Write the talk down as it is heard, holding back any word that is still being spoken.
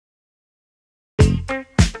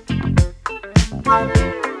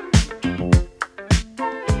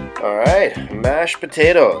Alright, mashed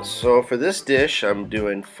potatoes. So for this dish I'm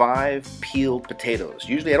doing 5 peeled potatoes.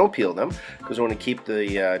 Usually I don't peel them because I want to keep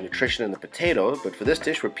the nutrition in the potato, but for this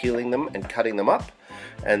dish we're peeling them and cutting them up,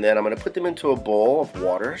 and then I'm going to put them into a bowl of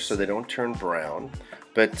water so they don't turn brown.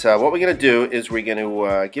 But what we're going to do is we're going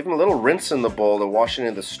to give them a little rinse in the bowl to wash any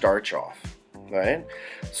of the starch off. Right?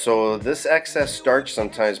 So this excess starch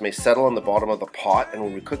sometimes may settle on the bottom of the pot, and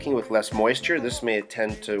when we're cooking with less moisture, this may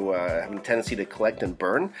tend to have a tendency to collect and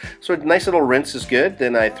burn. So a nice little rinse is good.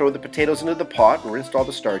 Then I throw the potatoes into the pot and rinsed all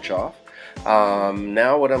the starch off.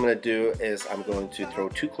 Now what I'm going to do is I'm going to throw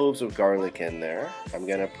 2 cloves of garlic in there. I'm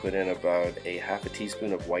going to put in about a half a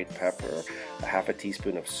teaspoon of white pepper, a half a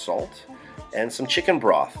teaspoon of salt, and some chicken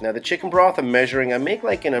broth. Now the chicken broth I'm measuring, I make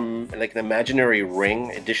like an imaginary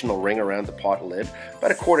ring, additional ring around the pot lid.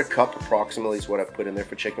 About a 1/4 cup approximately is what I've put in there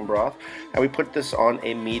for chicken broth. And we put this on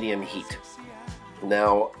a medium heat.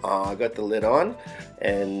 Now I got the lid on,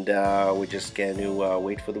 and we're just going to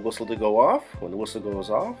wait for the whistle to go off. When the whistle goes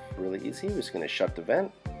off, really easy, we're just going to shut the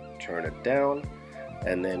vent, turn it down,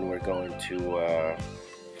 and then we're going to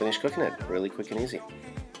finish cooking it really quick and easy.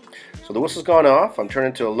 So the whistle's gone off. I'm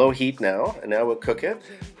turning to a low heat now, and now we'll cook it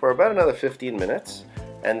for about another 15 minutes.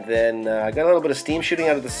 And then I got a little bit of steam shooting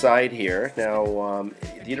out of the side here. Now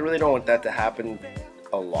you really don't want that to happen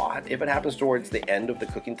a lot. If it happens towards the end of the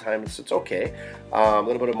cooking time, it's okay. A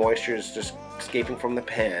little bit of moisture is just escaping from the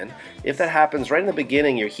pan. If that happens right in the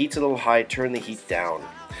beginning, your heat's a little high, turn the heat down.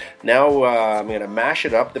 Now I'm going to mash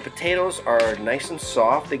it up. The potatoes are nice and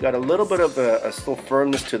soft. They got a little bit of a still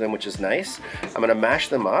firmness to them, which is nice. I'm going to mash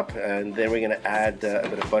them up, and then we're going to add a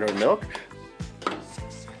bit of butter and milk.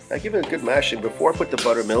 I give it a good mashing before I put the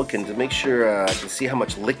buttermilk in to make sure I can see how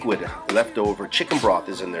much liquid leftover chicken broth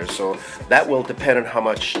is in there. So that will depend on how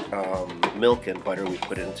much milk and butter we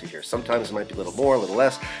put into here. Sometimes it might be a little more, a little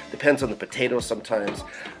less. Depends on the potatoes sometimes.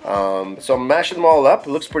 So I'm mashing them all up. It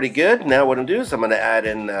looks pretty good. Now what I'm going to do is I'm going to add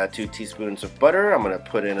in 2 teaspoons of butter. I'm going to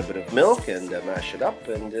put in a bit of milk and mash it up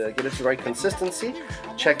and get it to the right consistency.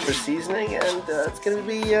 Check for seasoning, and it's going to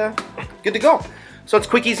be good to go. So it's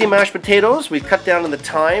quick, easy mashed potatoes. We've cut down on the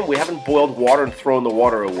time. We haven't boiled water and thrown the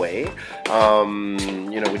water away.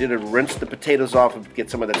 You know, we did rinse the potatoes off and get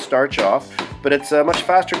some of that starch off, but it's a much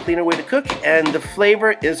faster, cleaner way to cook, and the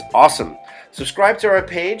flavor is awesome. Subscribe to our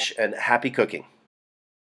page, and happy cooking.